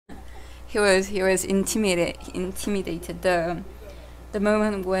he was intimidated. The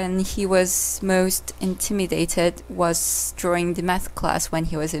moment when he was most intimidated was during the math class when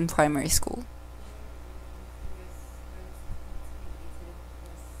he was in primary school.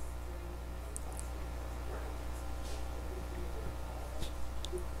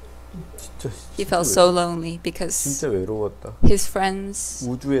 He felt so lonely because 진짜 외로웠다. his friends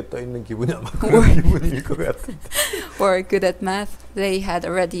우주에 떠 있는 기분이 아마 그런 기분일 것 같은데. were good at math. They had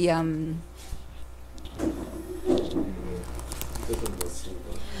already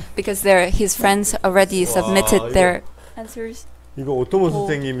because his friends already submitted their answers. 이거 오토모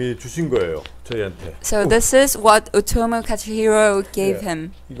선생님이 주신 거예요, 저희한테. So this is what OTOMO KATSUHIRO gave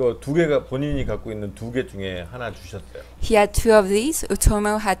him. 이거 두 개가 본인이 갖고 있는 두 개 중에 하나 주셨어요. He had two of these.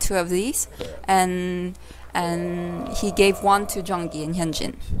 OTOMO had two of these, and he gave one to Jung Gi and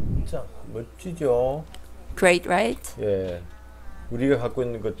Hyunjin. 진짜 멋지죠. Great, right? 예, 우리가 갖고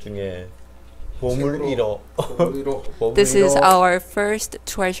있는 것 중에 보물 1호. This is our first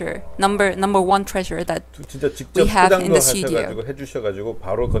treasure, number one treasure that 진짜 직접 we have in 포장도 the studio. 하셔가지고 해주셔가지고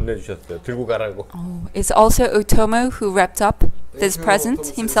바로 건네주셨어요. 들고 가라고. Oh, it's also OTOMO who wrapped up this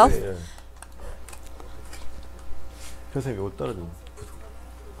present himself. 예. 선생님 이거 떨어져.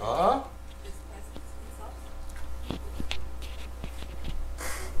 아?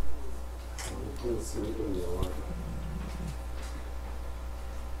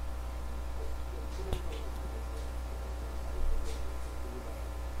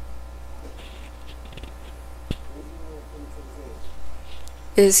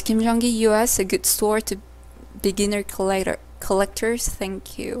 Is Kim Jung Gi US a good store to beginner collectors?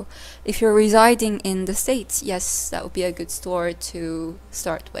 Thank you. If you're residing in the States, yes, that would be a good store to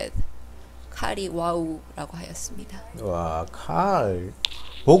start with. 칼이 와우라고 하였습니다. 와, 칼.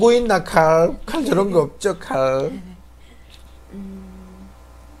 보고 있나 칼? 칼 저런 거 없죠, 칼.